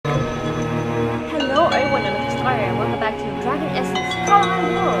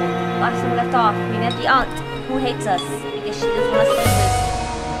have the aunt who hates us because she doesn't want us to do this.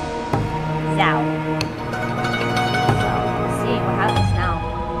 Zhao. So, let's see what happens now.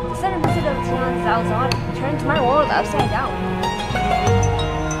 The sudden visit of Tian Zhao's aunt turns my world upside down.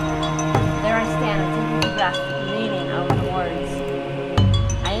 There I stand, attempting to grasp the meaning of the words.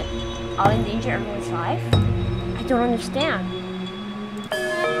 I'll endanger everyone's life? I don't understand.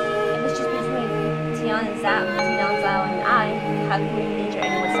 It was just between Tian Zhao and I. How can we endanger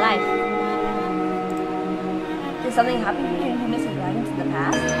anyone's life? Did something happen between humans and dragons in the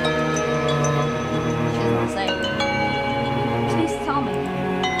past? She doesn't want to say. Please tell me.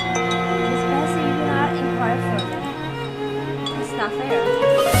 It is best that you do not inquire further. It's not fair.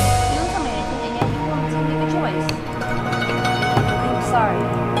 You don't tell me anything and yet you want to make a choice. I'm sorry.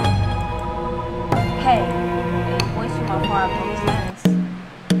 Hey, a voice from afar broke silence.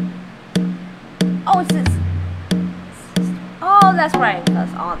 Oh, it's this. Oh, that's right,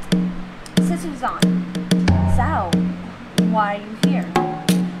 that's aunt. Sister's aunt. Zhao, why are you here?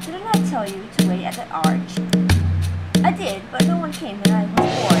 Did I not tell you to wait at the arch? I did, but no one came and I was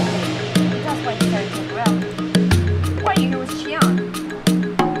bored. That's why I decided to look around. Why are you here with Qian?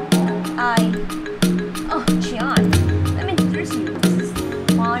 Oh, Qian. Let me introduce you. This is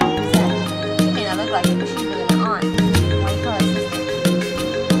Mom Zen. She may not look like it, but she's really an aunt. Why do you call her sister?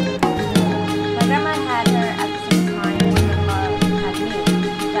 My grandma had her at the same time when my mom had me.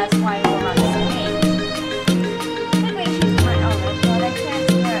 That's why we're not the same age. Maybe she's my older, but I can't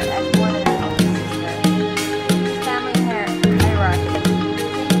see her as more than an older sister. This family hierarchy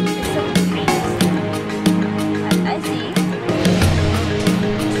is so confused. I see.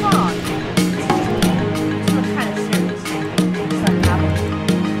 What's wrong? You look kind of serious. Something happened.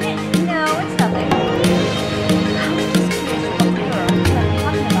 No, it's nothing. I was just curious what we were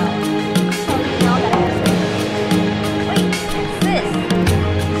talking about. So you know that I was wait, what's this?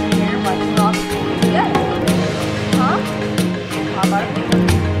 Here, why you all together? Huh? How about it?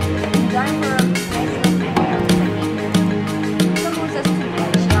 I'm dying for a nice little hair. Someone says to me,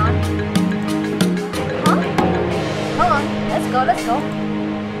 Qian. Huh? Hold on, let's go.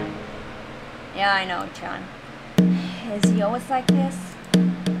 Yeah, I know, Qian. Is he always like this?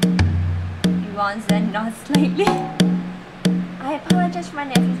 Yuan Zen nods slightly. I apologize for my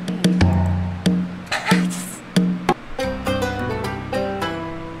nephew's behavior.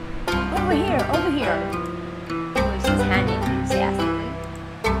 Over here. He moves his hand enthusiastically.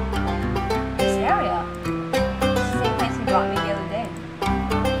 This area. It's the same place he brought me the other day.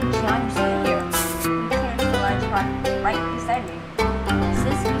 Qian, you sit here. He clears the large rock right beside me.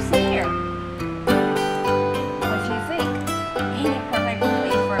 Sis, you sit here. What do you think? Ain't it perfect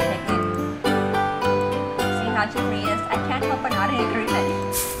place for a picnic? Seeing how Jeffrey is, I can't help but nod in agreement.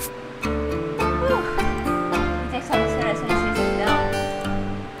 Whew. He takes off his hair as soon as he sits down.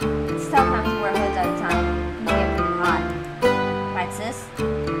 It's tough having to wear hoods all the time. It can get pretty hot. Right, sis?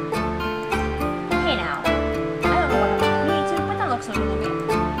 Hey now. I don't know what I'm doing to, but don't look so gloomy.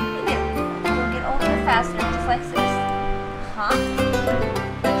 You'll get older faster, just like sis. Huh?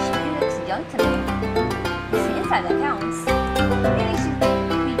 She looks young to me. It's the inside that counts. Maybe she's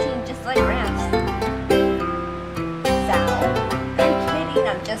reaching just like ramps. Zhao? I'm kidding,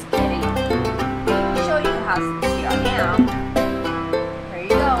 I'm just kidding. Show you how sincere I am. Here you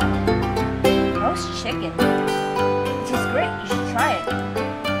go. Roast chicken. It tastes great, you should try it.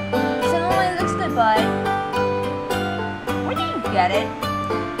 So it only looks good, bud. Where did you get it?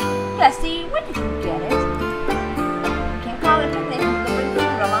 Bessie, where did you get it? You can't call it a picnic, you can bring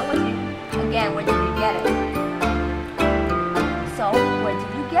food along with you. Again, where did you get it? So, where did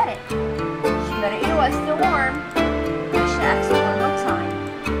you get it? You better eat it while it's still warm. I should ask you one more time.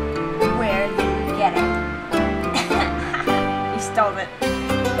 Where did you get it? You stole it.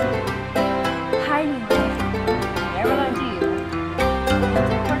 Hi, Neway. Never learned to you.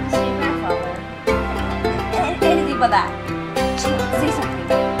 It's important to see your grandfather. Anything but that. Say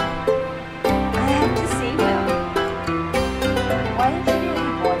something. I have to save him. Why didn't you be a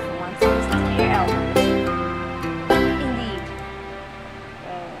good boy for once and listen to your elders? Indeed.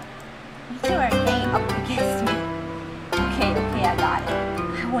 You two are hanging up against me. Okay, I got it. I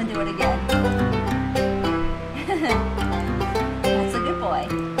won't do it again. That's a good boy.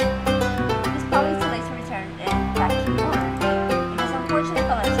 It's probably too late to return and back to the owner. It is unfortunate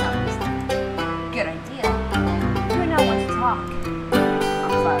color established. Good idea. You're not one to talk.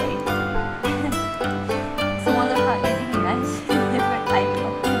 I'm sorry. It's a wonder how easy he manages different types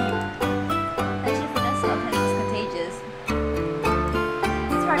of food. The cheerfulness of him is contagious.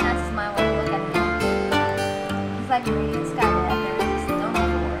 It's hard not to smile when you look at him. He's like a radiant sky that I've never seen known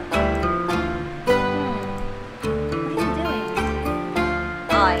before.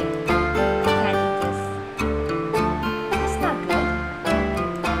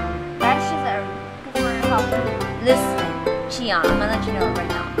 let you know right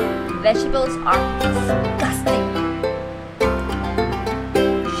now. Vegetables are disgusting.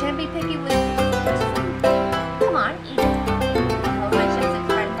 You shouldn't be picky with food. Come on, eat it. Oh, my chef's like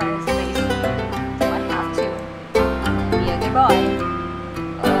right in front of his face. So I have to be a good boy.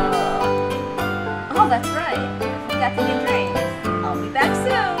 Oh, that's right. I forgot to get drinks. I'll be back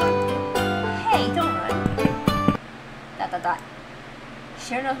soon. Hey, don't run. ...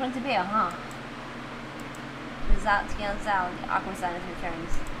 Sure knows when to bail, huh? Tian Zhao, the awkward silence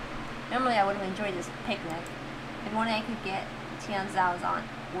returns. Normally I would have enjoyed this picnic. If only I could get Tian Zhao's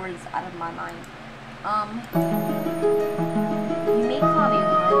words out of my mind. You make coffee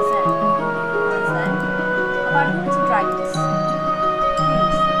with Hansen. Hansen? How about a to dragons?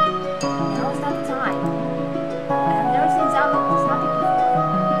 Please. Now is not the time. I have never seen Zhao look this happy before.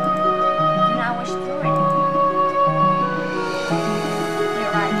 I do not wish to ruin it.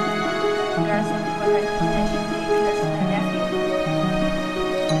 You're right. There are some people who connection to their nephew.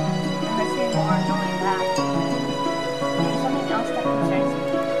 I heard more knowing that. There's something else that concerns me.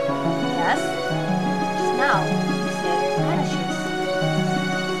 Yes? Just now, you said radishes.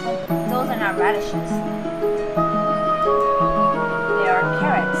 Those are not radishes. They are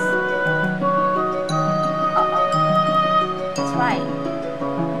carrots. Uh-oh. That's right.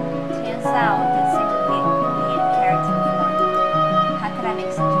 Tian Zhao did say he ate carrots before. How could I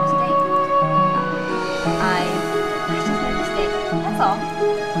make such a mistake? I just made a mistake. That's all.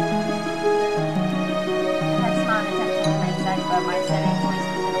 I smiled and attempted to my anxiety, but my setting voice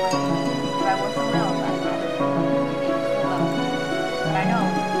was in the way. If I were someone else, I'd rather be alone. But I know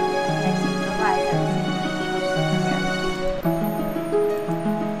that I see blue eyes that seem to be able to see here.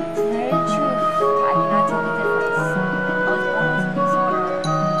 To tell you the truth, I cannot tell the difference. I was born with a disorder.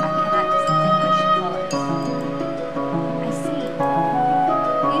 I cannot distinguish colors. I see.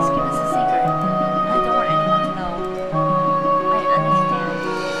 Please keep this a secret. I don't want anyone to know. I understand.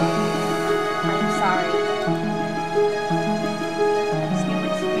 I am sorry. I just knew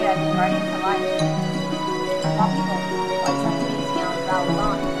it's secret I've been guarding for life. I thought people always have to be Tian Zhao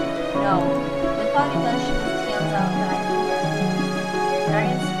alone. No. But probably because she was Tian Zhao that I knew her.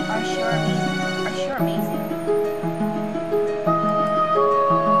 Dragons are sure amazing.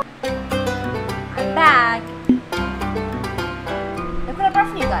 I'm back. Look what I brought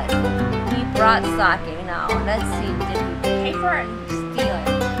for you guys. We brought sake. Now, let's see. Did we pay for it and steal it?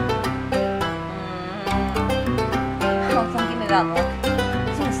 Oh, don't give me that look.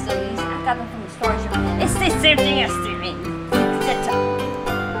 These sillies. I got them from the storage room. It's the same thing as stealing.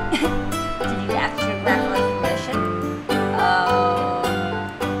 Did you ask your grandmother's permission?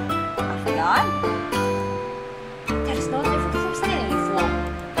 I forgot. That is no different from stealing, you fool.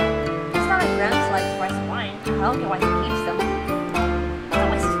 It's not like grandma's likes rice and wine. I don't get why he keeps them. It's a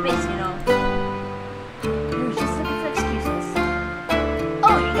waste of space, you know. You were just looking for excuses.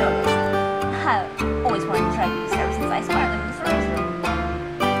 Oh, you noticed. I've always wanted to try these ever since I spotted them in the storage room.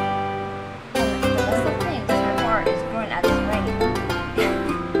 The best of things, my heart is growing at this rate.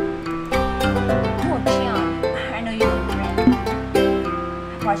 Oh, Jian, I know you don't drink.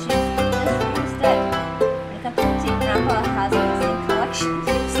 I brought you this for you instead. When it comes to tea, Grandpa has the same collection.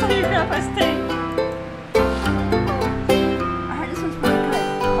 So your Grandpa's tea. I heard this one's really good.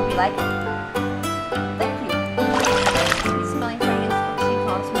 I hope you like it. Thank you. Sweet smelling fragrance of tea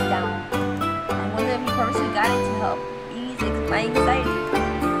calms me down. I wonder if you purposely got it to help ease my anxiety.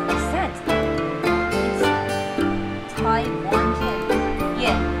 The scent. It's Thai one gin.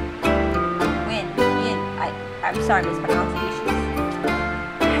 Yin. Win. Yin. I'm sorry, mispronunciations.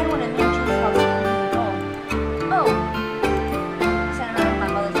 I had one at Minji's house a few years ago. Oh. I sent around with my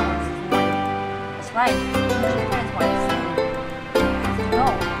mother's voice this morning. That's right. Minji's parents wanted to see me. I have to go.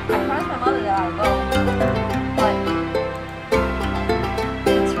 I promised my mother that I would go. But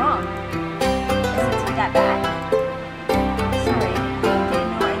what's wrong? Is it tea that bad? Sorry, I didn't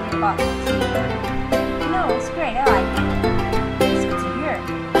know anything about tea. No, it's great. I like it. It's good to hear.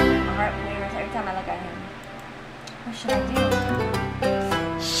 My heart wavers every time I look at him. What should I do?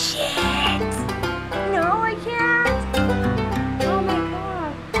 Shit! No, I can't! Oh my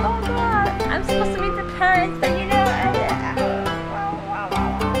god. Oh god. I'm supposed to meet the parents, but you know, I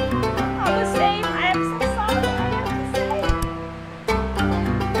was safe. I am so sorry. I have to say.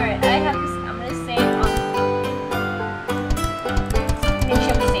 Alright, I'm gonna say, make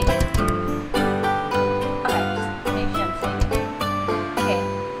sure I'm safe. Okay, just make sure I'm safe. Okay.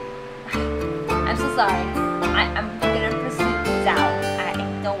 I'm so sorry. I'm gonna pursue Zhao. I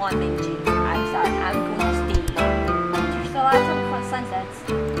don't want Minji. I'm sorry. I'm going to stay. There's still a lot of time before the sun sets. I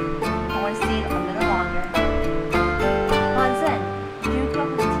want to stay a little longer. Hansen, you grew up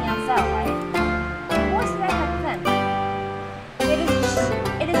with Tian Zhao, right? What was that back then? It is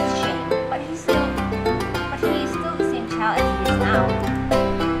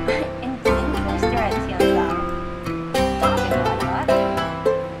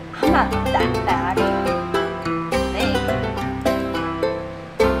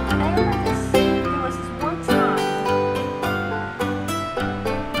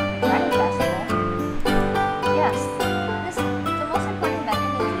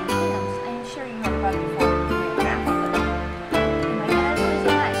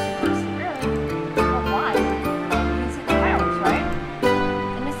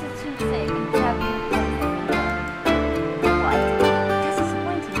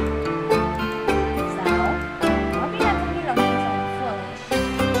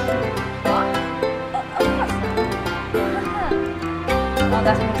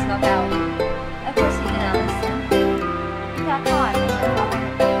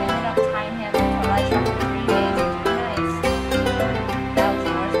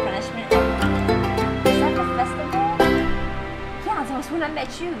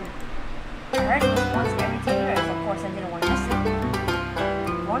about you? I heard it was once every 10 years. Of course, I didn't want to miss it.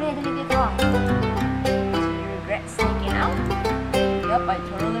 If only I didn't get caught. Do you regret sneaking out? Yup, I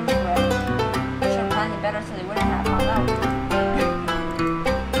totally regret it. I should have planned it better so they wouldn't have found out.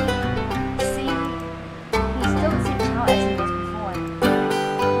 See, he's still the same child as he was before.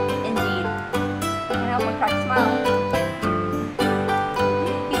 Indeed. I can't help but crack a smile.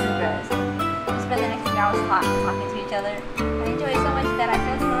 He's embarrassed. We spent the next few hours talking to each other. I enjoyed it so much that I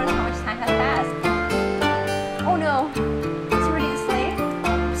failed to notice how much time had passed. Oh no! It's already this late?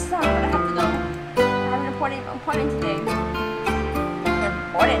 I'm sorry, but I have to go. I have an important appointment today. An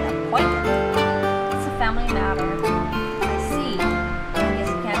important appointment? It's a family matter. I see. I guess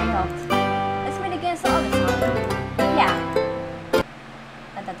it can't be helped. Let's meet again some other time. Yeah. ...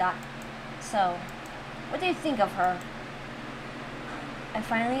 So, what do you think of her? I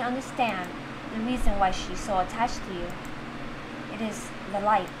finally understand the reason why she's so attached to you. It is the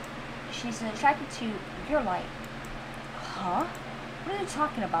light. She's attracted to your light. Huh? What are you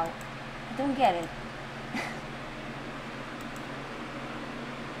talking about? I don't get it.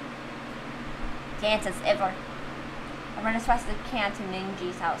 Dance as ever. I run as fast as I can to Ming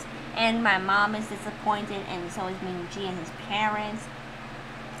Ji's house. And my mom is disappointed, and so is Ming Ji and his parents.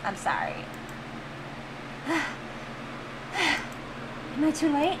 I'm sorry. Am I too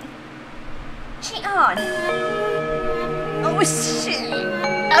late? Tian! Oh shit!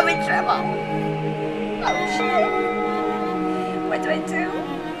 I'm in trouble! Oh shit! What do I do?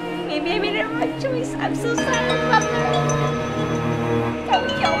 Maybe I made the right choice. I'm so sorry, mother! Don't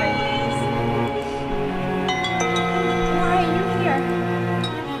kill me, please! Why are you here?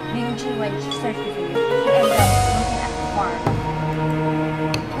 Ming Ji went searching for you. He ended up looking at the farm.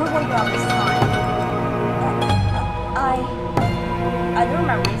 Where were you all this time? I don't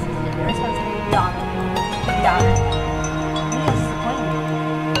remember reasons. The responsibility of Donald. Really disappointed.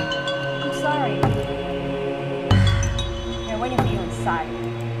 I'm sorry. They're waiting for you inside.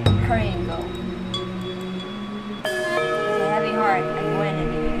 Hurry and go. With a heavy heart, I go in and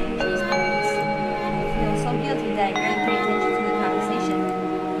meet Ming Ji's parents. I feel so guilty that I barely paid attention to the conversation.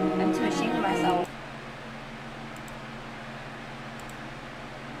 I'm too ashamed of myself.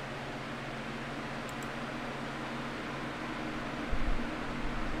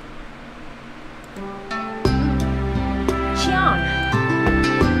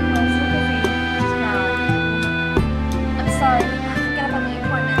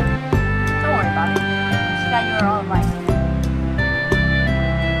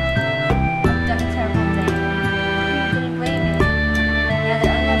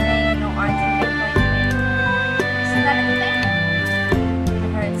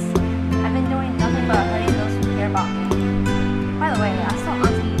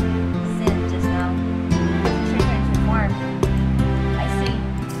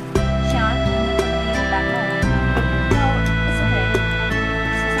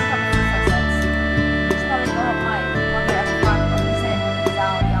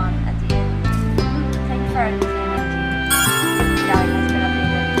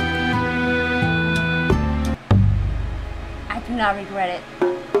 I do not regret it.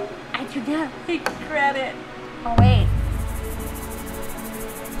 I do not regret it. Oh wait.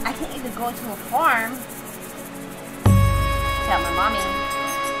 I can either go to a farm, tell my mommy,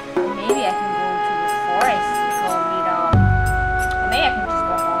 or maybe I can go to the forest to go meet or maybe I can just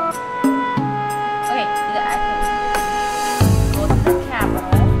go home. Okay, either I can go to the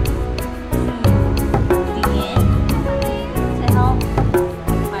capital, to the inn, to help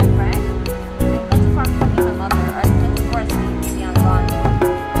my friend, and go to the farm to meet my mother, or to the forest to be on the lawn.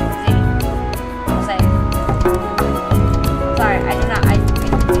 Sorry, I do not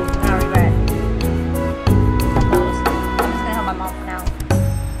regret. Suppose. I'm just gonna help my mom for now.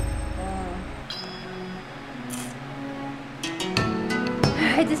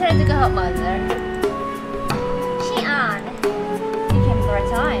 I decided to go help mother. Tian! You came at the right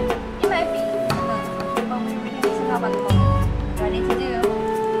time. It might be, but we really need some help at the moment. What do I need to do?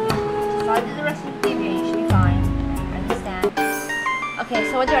 Just follow the directions you gave me and you should be fine. I understand. Okay,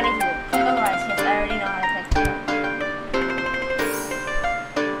 so what do I need to do? Click on the rice. Yes, I already know how to click.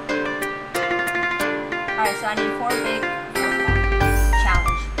 Alright, so I need 4 big, 4 small.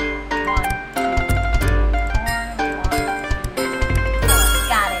 Challenge. 1, 2, 4, 1, 2, 4.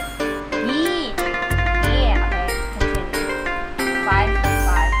 Got it. Yeah. Yeah, okay. Continue. 5,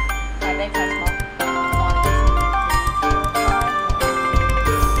 5. 5 big, 5 small. 1, 2, 3, 4,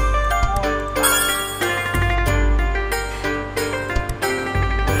 5,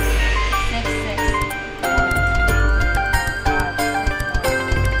 6, 6. 1, 2, 3, 4, 5,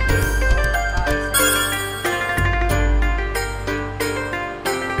 6, 6.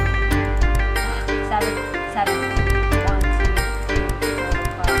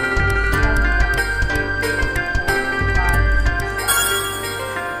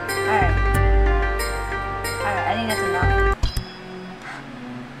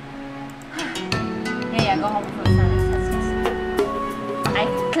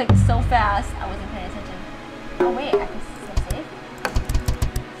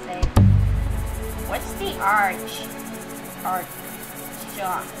 the arch. Arch.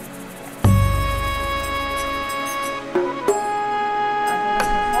 Shot.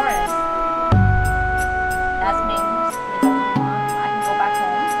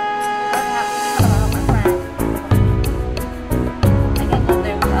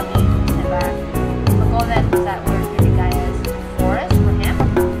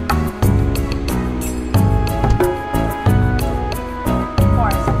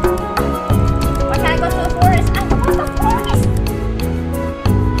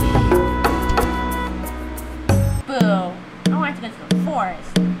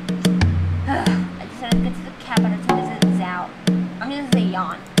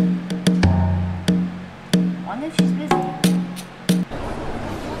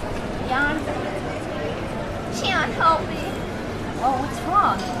 Tian, help me. Oh, what's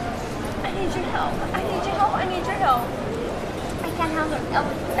wrong? I need your help. I need your help. I need your help. I can't handle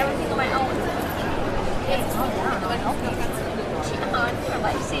everything on my own. Okay, calm down. I'll help you. Tian, you're a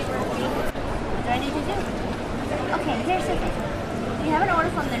lifesaver. What do I need to do? Okay, here's the thing. We have an order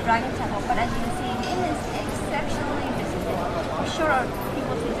from the Dragon Temple, but as you can see, it is exceptionally visited. We're sure of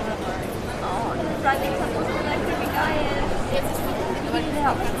people to deliver. Oh, the Dragon Temple is where that creepy guy is. We need to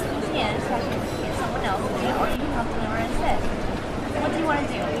help. Yeah, just have to get someone else, or you can help deliver instead. What do you want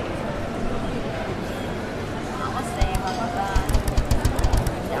to do? Let's see, blah, blah, blah.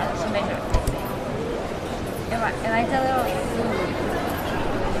 Yeah, let's make sure. If I deliver food,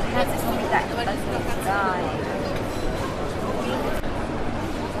 I have to tell me that ugly guy.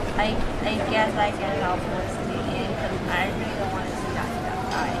 I guess I can help with speaking, because I really don't want to see that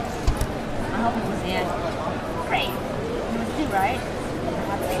guy. I hope it was the end. Great. You must do, right?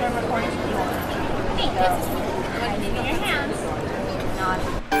 Start recording if you want. Bingo. I leave in your hands. Not.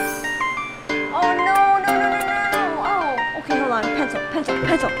 Oh no, no, no, no, no, no. Oh. Okay, hold on. Pencil. I need a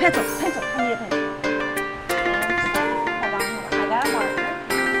pencil. Hold on. I got a marker.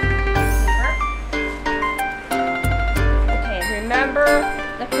 Paper. Okay, remember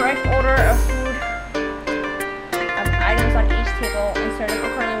the correct order of food items on each table. Insert them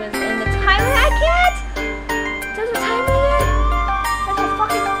accordingly within the time limit. I can't! There's a time limit?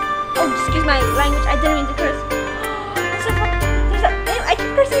 Excuse my language, I didn't mean to curse. I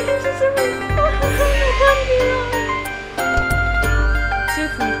keep cursing. I'm so sorry.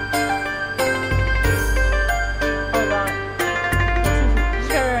 Seafood. Hold on. Seafood. Just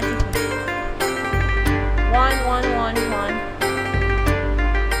gotta remember seafood. One.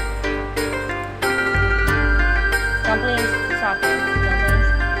 Dumplings, sake.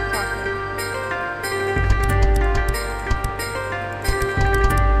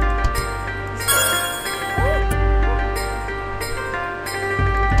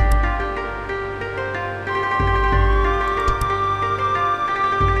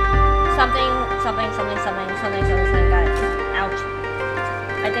 Something, got it. Ouch.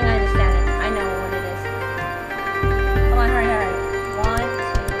 I think I understand it. I know what it is. Come on, hurry. 1,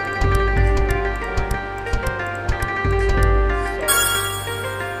 2, 1, 2, 1, 2,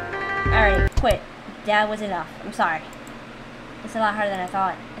 0. Alright, quit. That was enough. I'm sorry. It's a lot harder than I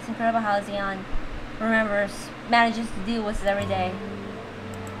thought. It's incredible how Xian manages to deal with it every day.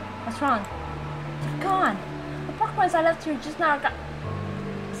 What's wrong? They're gone. The pork ones I left here just now got...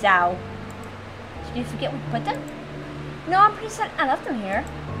 Zhao. Did you forget we put them? No, I'm pretty certain I left them here.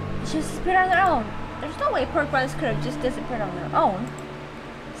 They just disappeared on their own. There's no way pork buns could have just disappeared on their own.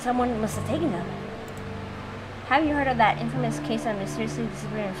 Someone must have taken them. Have you heard of that infamous case of mysteriously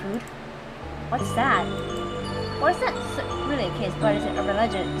disappearing food? What's that? Well, it's not really a case, but it's a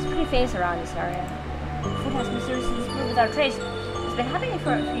legend. It's pretty famous around this area. Food has mysteriously disappeared without a trace. It's been happening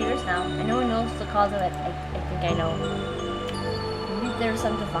for a few years now, and no one knows the cause of it. I think I know. There's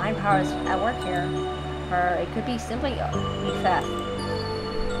some divine powers at work here, or it could be simply theft.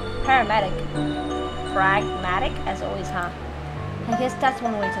 Pragmatic as always, huh? I guess that's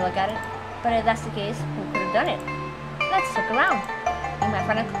one way to look at it. But if that's the case, who could have done it? Let's look around. You might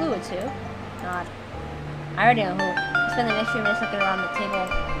find a clue or two. Not. I already know who. I'll spend the next few minutes looking around the table.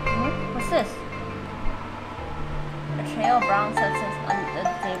 What's this? A trail of brown substance under the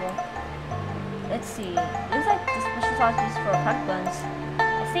table. Let's see. Looks like the special sauce used for pork buns.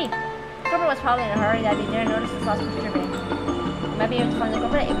 I see. The culprit was probably in a hurry that he didn't notice the sauce was dripping. You might be able to find the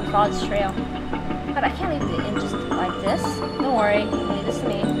culprit if you follow this trail. But I can't leave it in just like this. Don't worry. Leave this to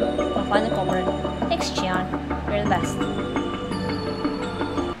me. I'll find the culprit. Thanks, Tian. You're the best.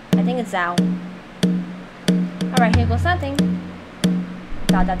 I think it's Zhao. Alright, here goes something. ...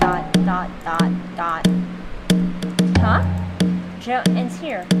 Huh? Trail ends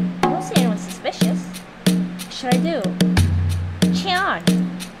here. I don't see anyone suspicious. What should I do? Tian!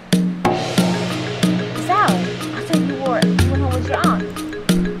 Is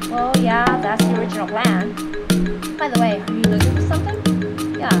plan. By the way, are you looking for something?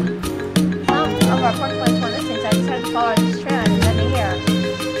 Yeah. Some of our pork plants went missing, so I decided to follow this trail and let me here.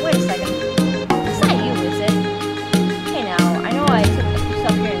 Wait a second. It's not you, is it? Hey now, I know I took a few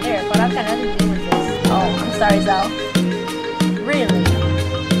stuff here and there, but I've got nothing to do with this. Oh, I'm sorry, Zhao. Really?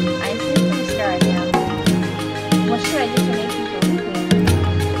 I seem pretty scared now. What should I do to make you believe me?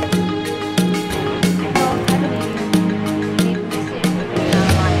 Well, I believe you. Maybe we see if you're not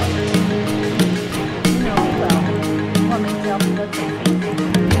lying. You know me well. What makes Zhao feel so crazy?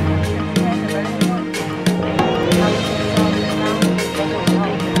 You guys have read it before? How was it Zhao now? They don't know.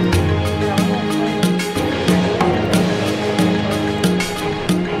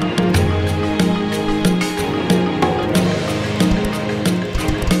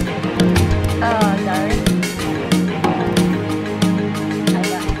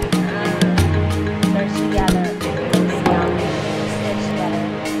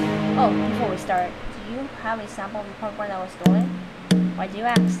 Have a sample of the popcorn that was stolen? Why do you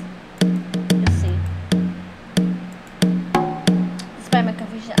ask? You'll see. Despite my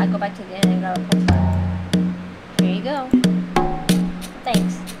confusion, I go back to the inn and grab a popcorn. Here you go.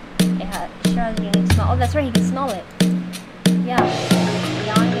 Thanks. It sure has a unique smell. Oh, that's right, he can smell it. Yeah.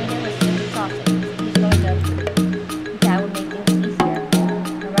 The only way here was to the sausage. He's really good. That would make things easier.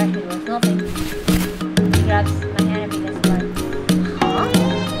 Alright, he was nothing. He grabs my hand and begins to run. Huh?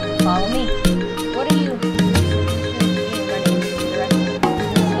 Follow me. What are you?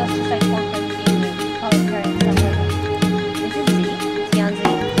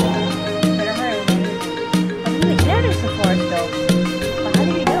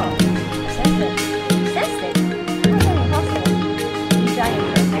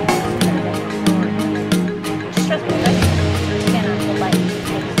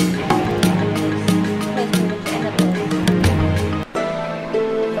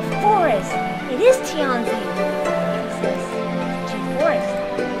 Tian Zhao. He says, Chief Forest.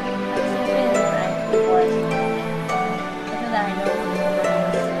 I've seen things when I'm in the forest. After that, I know who he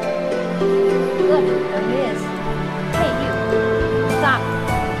is. Look, there he is. Hey, you. Stop.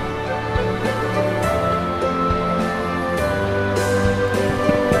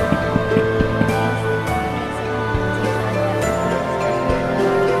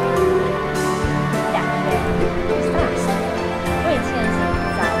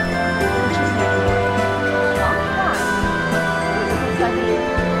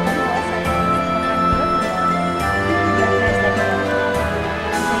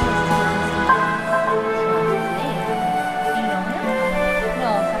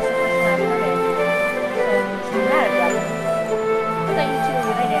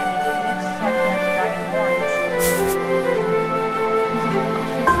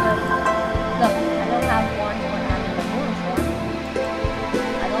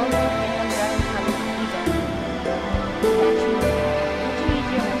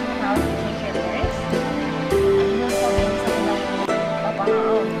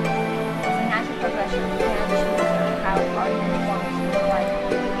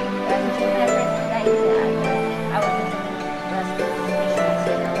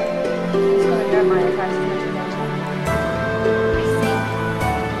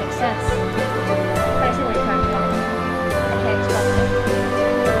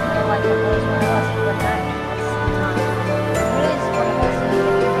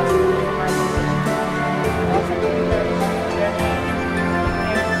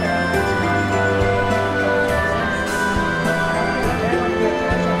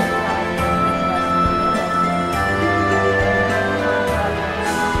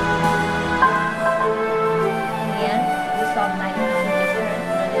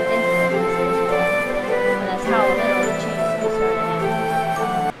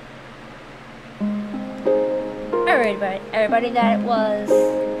 Everybody, that was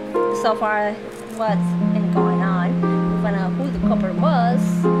so far what's been going on. We found out who the culprit was,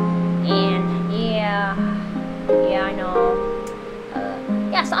 and yeah, I know.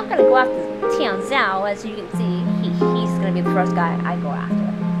 Yeah, so I'm gonna go after Tian Zhao. As you can see, he's gonna be the first guy I go after,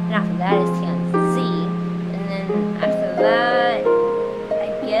 and after that is Tian Z, and then after that, I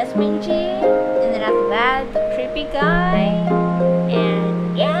guess Ming Ji, and then after that, the creepy guy,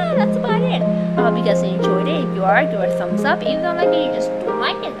 and yeah, that's about it. I hope you guys enjoyed it. If you are, give it a thumbs up. If you don't like it, you just don't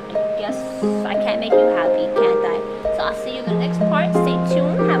like it. I guess I can't make you happy, can't I? So I'll see you in the next part. Stay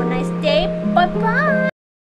tuned. Have a nice day. Bye-bye.